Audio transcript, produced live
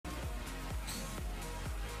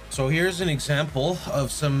So here's an example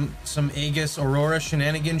of some Aegis Aurora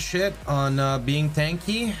shenanigan shit on being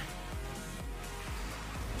tanky.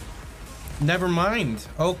 Never mind.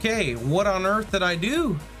 Okay, what on earth did I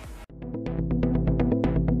do?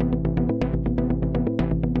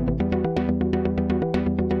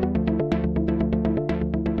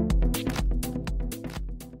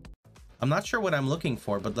 I'm not sure what I'm looking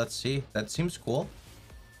for, but let's see. That seems cool.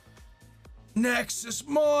 Nexus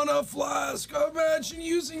Mana Flask. Imagine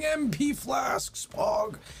using MP flasks,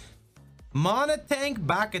 Pog. Mana tank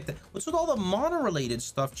back at the... What's with all the mana related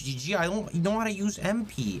stuff, GG? I don't know how to use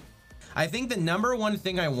MP. I think the number one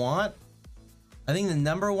thing I want... we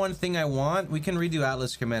can redo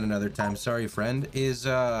Atlas Command another time. Sorry, friend. Is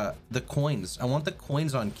the coins. I want the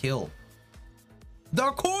coins on kill.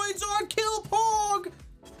 The coins on kill, Pog!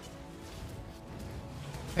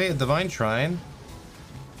 Hey, Divine Shrine.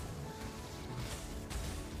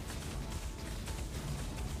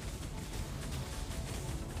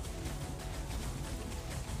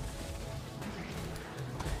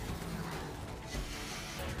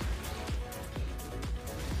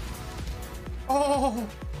 Oh!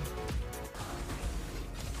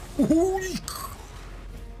 Yoink!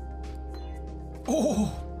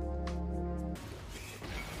 Oh!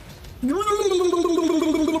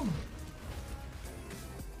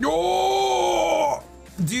 Oh!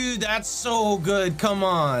 Dude, that's so good. Come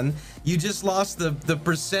on. You just lost the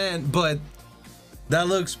percent, but that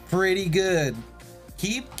looks pretty good.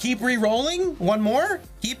 Keep re-rolling. One more.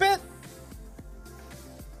 Keep it.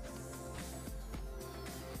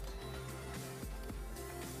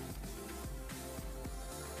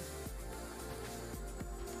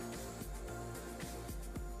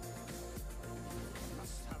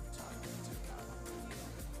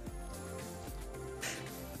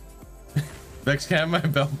 Vex, can I have my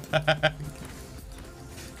belt back?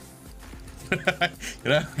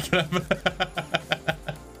 Can I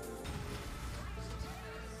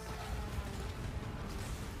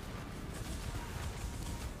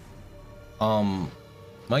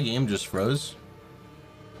my game just froze.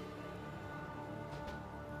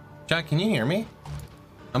 Jack, can you hear me?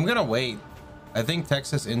 I'm gonna wait. I think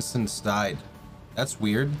Texas Instance died. That's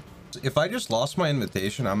weird. If I just lost my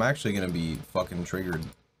invitation, I'm actually gonna be fucking triggered.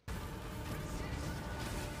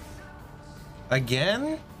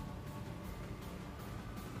 Again?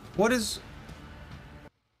 What is...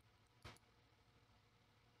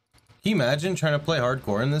 Can you imagine trying to play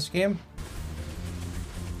hardcore in this game?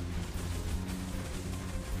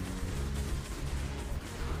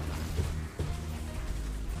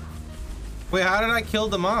 Wait, how did I kill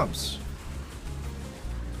the mobs?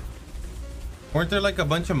 Weren't there like a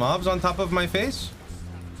bunch of mobs on top of my face?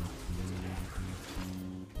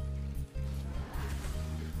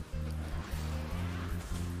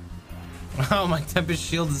 Oh, my Tempest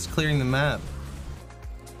Shield is clearing the map.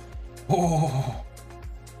 Oh.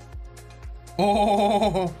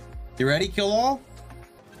 Oh. You ready, kill all?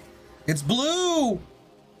 It's blue.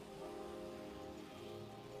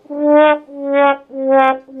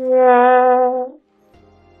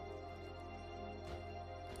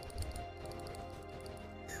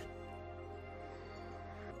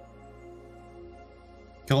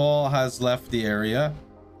 Kill all has left the area.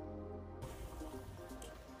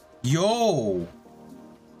 Yo!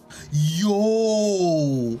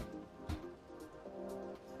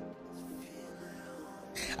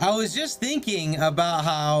 I was just thinking about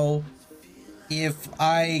how if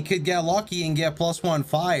I could get lucky and get +1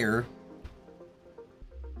 fire,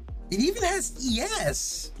 it even has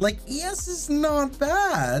ES. Like, ES is not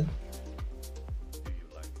bad.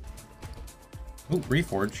 Oh,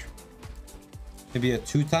 Reforge. Maybe a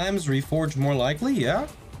 2 times Reforge more likely, yeah?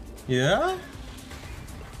 Yeah?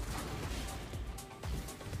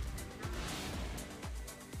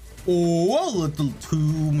 Oh, a little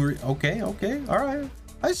too... Okay, okay, all right.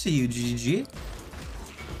 I see you, GG.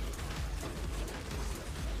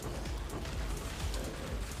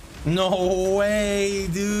 No way,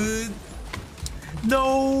 dude.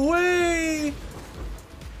 No way.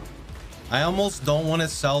 I almost don't want to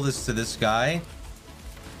sell this to this guy.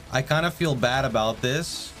 I kind of feel bad about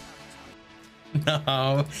this.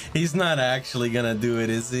 No, he's not actually gonna do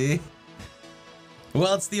it, is he?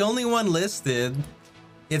 Well, it's the only one listed.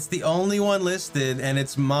 It's the only one listed, and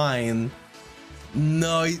it's mine.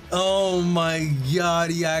 No, oh my god,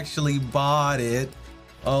 he actually bought it.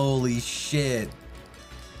 Holy shit.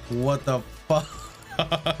 What the fuck?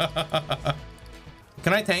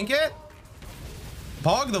 Can I tank it?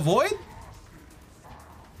 Pog the Void?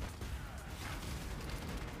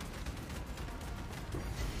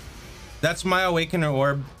 That's my Awakener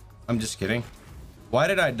Orb. I'm just kidding. Why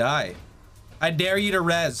did I die? I dare you to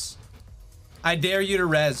res. I dare you to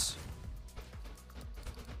res.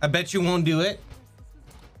 I bet you won't do it.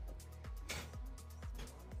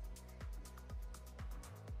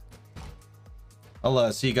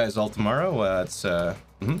 I'll see you guys all tomorrow.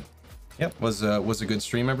 Yep, was a good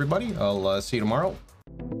stream, everybody. I'll see you tomorrow.